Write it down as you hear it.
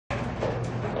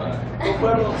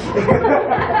recuerdos.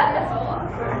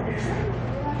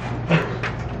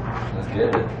 Let's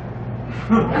get it.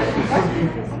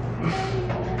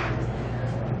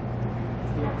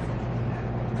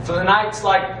 For the nights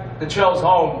like the trails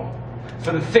home,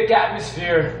 for the thick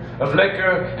atmosphere of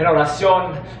liquor and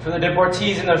oración, for the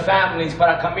deportees and their families,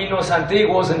 para caminos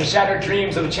antiguos and shattered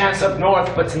dreams of a chance up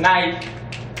north, but tonight,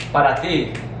 para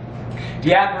ti.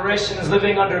 The apparitions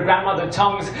living under grandmother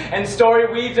tongues and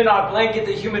story weaved in our blanket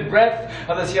the humid breath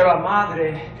of the Sierra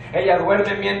Madre. Ella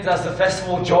duerme mientras the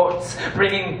festival jolts,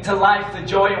 bringing to life the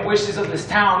joy and wishes of this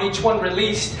town, each one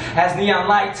released as neon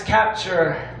lights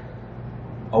capture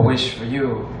a wish for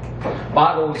you.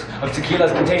 Bottles of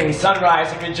tequilas containing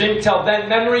sunrise, and we drink till then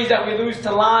memories that we lose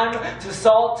to lime, to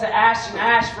salt, to ash, and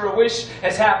ash for a wish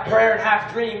as half prayer and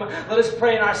half dream. Let us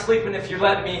pray in our sleep, and if you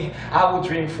let me, I will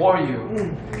dream for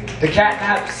you. The cat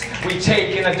naps we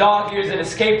take in the dog years that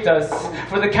escaped us,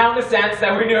 for the countless ants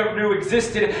that we never knew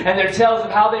existed, and their tales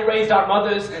of how they raised our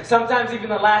mothers, sometimes even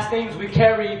the last names we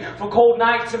carry, for cold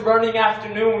nights and burning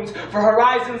afternoons, for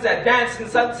horizons that dance and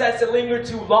sunsets that linger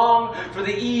too long, for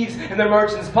the eaves in the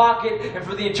merchant's pocket, and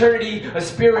for the eternity of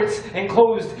spirits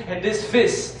enclosed in this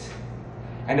fist.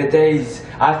 And the days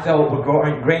I felt were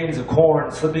growing grains of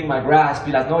corn, slipping my grasp,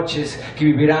 y las noches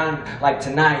que vivirán like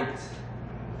tonight.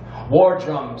 War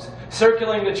drums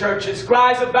circling the churches,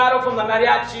 cries of battle from the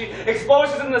mariachi,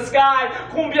 explosions in the sky,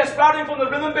 cumbia sprouting from the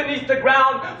rhythm beneath the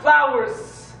ground,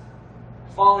 flowers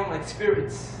falling like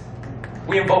spirits.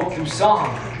 We invoke through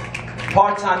song,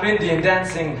 part-time Indian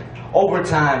dancing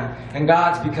overtime, and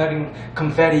gods becoming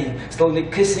confetti, slowly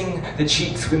kissing the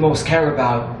cheeks we most care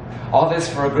about. All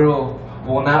this for a girl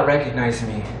who will not recognize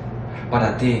me,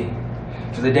 para ti.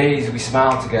 For the days we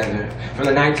smiled together, for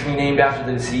the nights we named after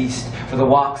the deceased, for the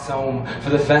walks home, for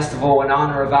the festival in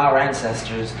honor of our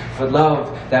ancestors, for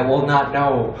love that will not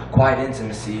know quiet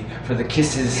intimacy, for the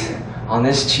kisses on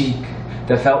this cheek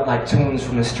that felt like tunes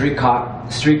from the street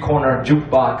corner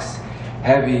jukebox,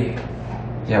 heavy,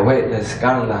 yet weightless,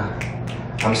 ganla.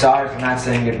 I'm sorry for not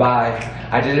saying goodbye.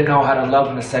 I didn't know how to love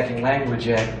in a second language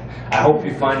yet. I hope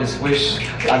you find this wish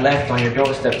I left on your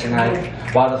doorstep tonight.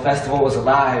 While the festival was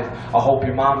alive, I hope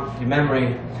your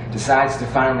memory decides to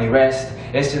finally rest.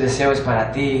 Este deseo es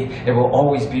para ti. It will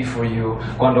always be for you.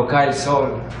 Cuando cae el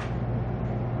sol,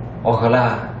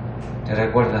 ojalá te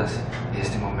recuerdas de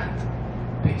este momento.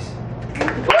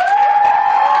 Peace.